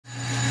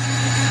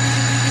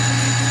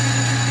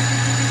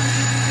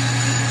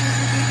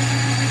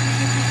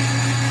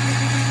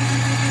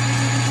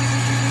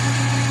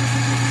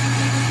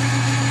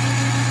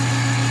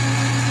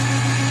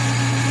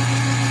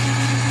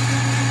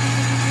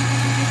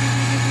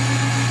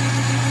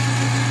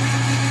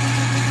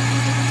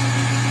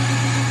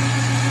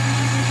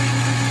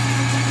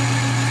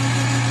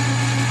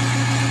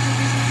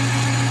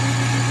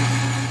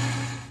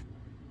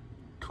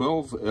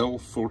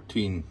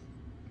12L14,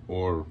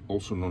 or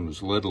also known as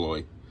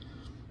Leadloy,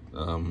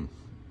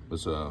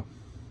 is a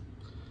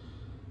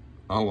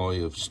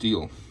alloy of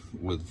steel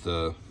with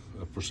a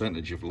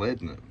percentage of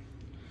lead in it,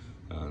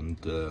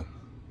 and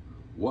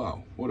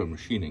wow, what a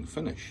machining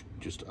finish.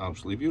 Just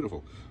absolutely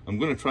beautiful. I'm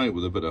going to try it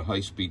with a bit of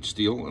high-speed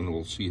steel and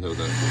we'll see how that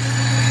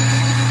goes.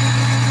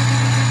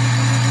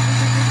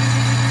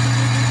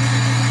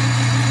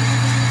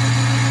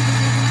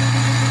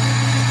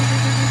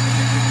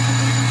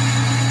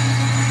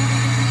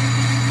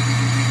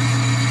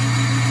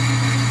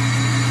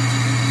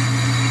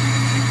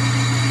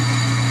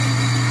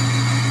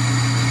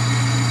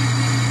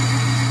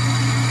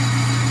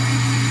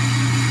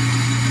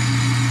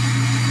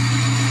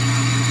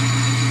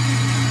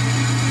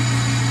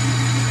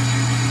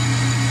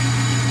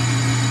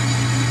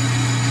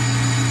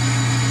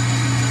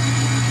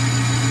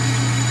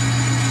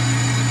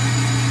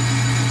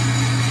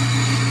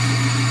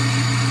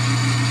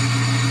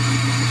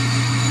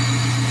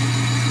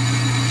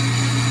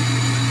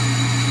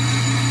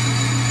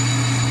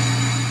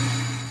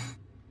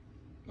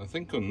 I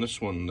think on this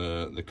one,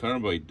 the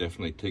carbide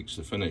definitely takes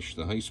the finish.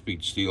 The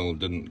high-speed steel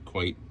didn't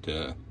quite,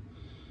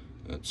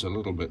 it's a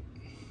little bit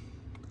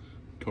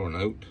torn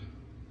out.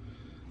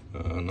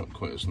 Not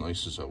quite as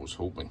nice as I was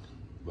hoping,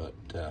 but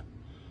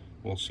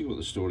we'll see what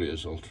the story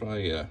is. I'll try,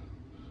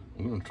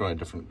 I'm going to try a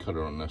different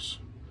cutter on this,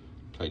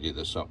 tidy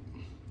this up.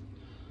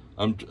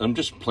 I'm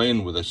just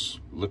playing with this,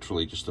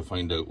 literally, just to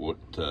find out what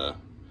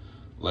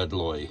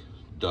Leadloy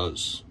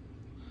does,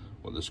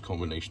 what this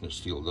combination of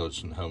steel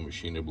does, and how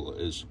machinable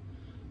it is.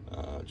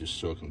 Just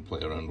so I can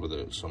play around with it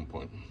at some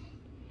point.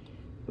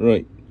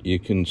 Right, you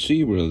can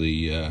see where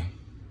the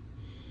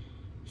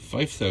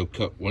 5 thou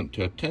cut went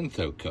to a 10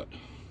 thou cut.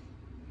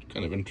 It's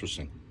kind of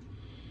interesting.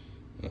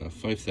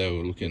 5 thou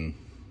looking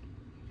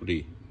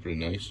pretty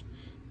nice.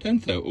 10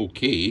 thou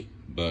okay,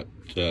 but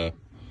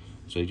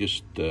so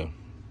just a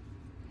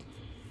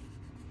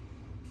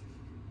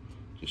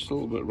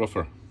little bit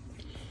rougher.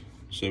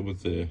 So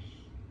with the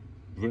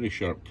very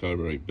sharp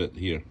carbide bit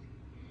here.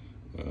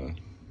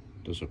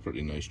 Does a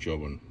pretty nice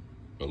job on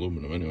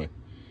aluminum anyway,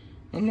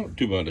 and not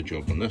too bad a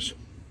job on this.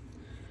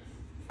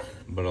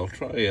 But I'll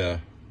try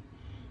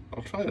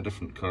a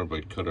different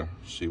carbide cutter,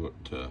 see what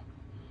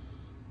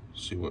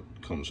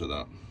comes of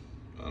that,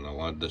 and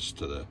I'll add this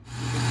to the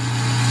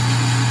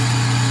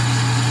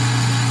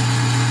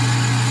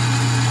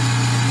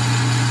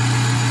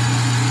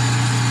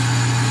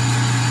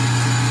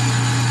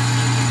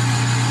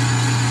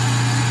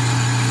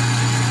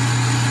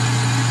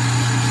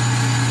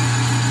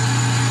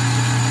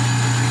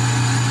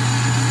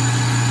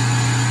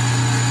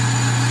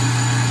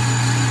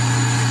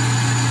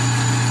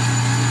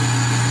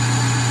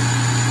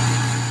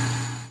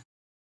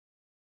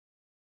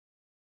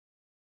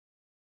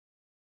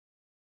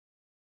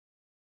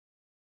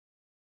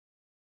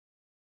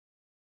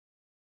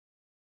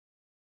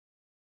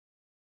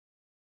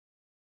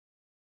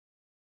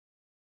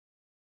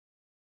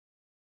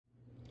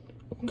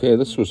Okay,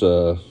 this was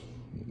a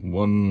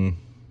 1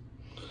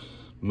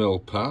 mil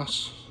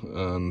pass,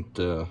 and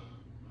it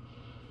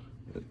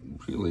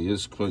really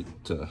is quite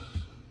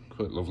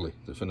lovely,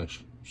 the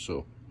finish.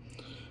 So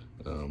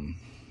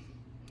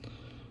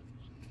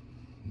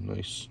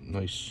nice,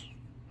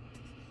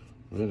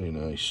 very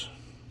nice.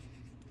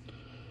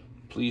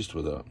 Pleased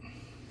with that.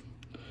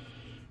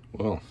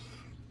 Well,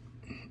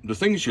 the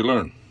things you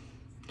learn,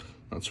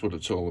 that's what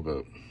it's all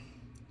about.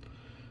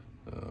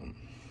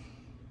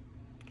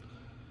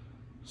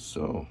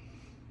 So,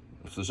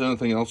 if there's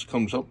anything else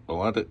comes up,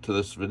 I'll add it to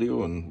this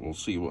video and we'll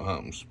see what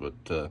happens. But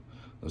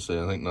I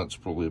think that's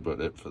probably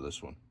about it for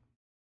this one.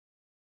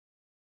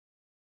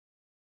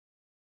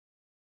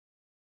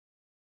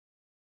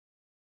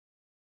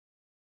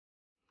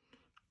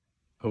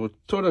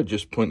 Thought I'd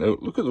just point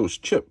out, look at those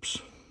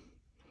chips.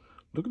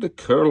 Look at the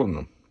curl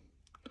on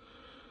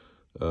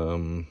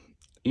them.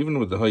 Even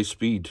with the high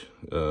speed,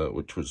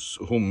 which was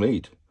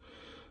homemade,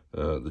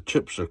 the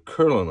chips are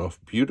curling off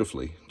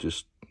beautifully.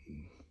 Just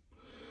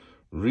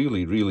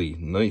really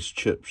nice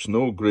chips.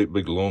 No great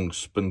big long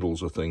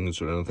spindles or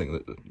things or anything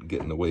that get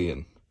in the way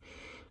and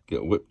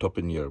get whipped up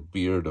in your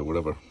beard or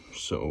whatever.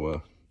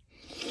 So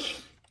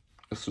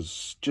this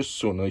is just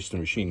so nice to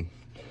machine.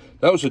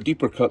 That was a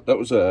deeper cut. That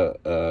was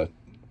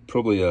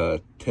probably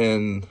a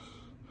 10,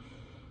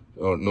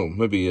 or no,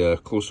 maybe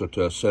closer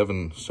to a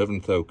 7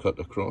 thou cut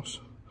across.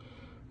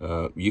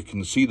 You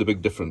can see the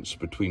big difference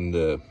between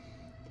the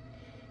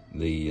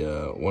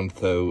 1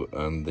 thou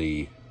and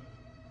the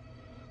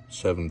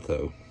 7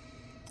 thou.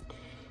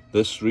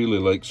 This really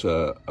likes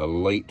a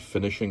light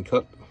finishing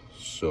cut,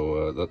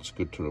 so that's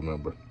good to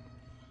remember.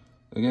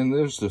 Again,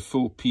 there's the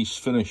full piece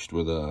finished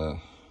with a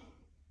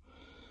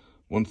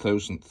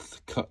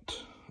 1,000th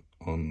cut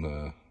on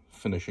the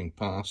finishing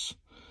pass,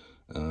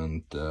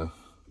 and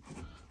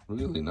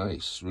really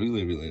nice,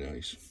 really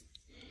nice.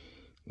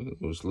 Look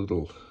at those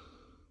little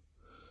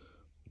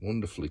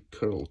wonderfully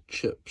curled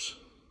chips.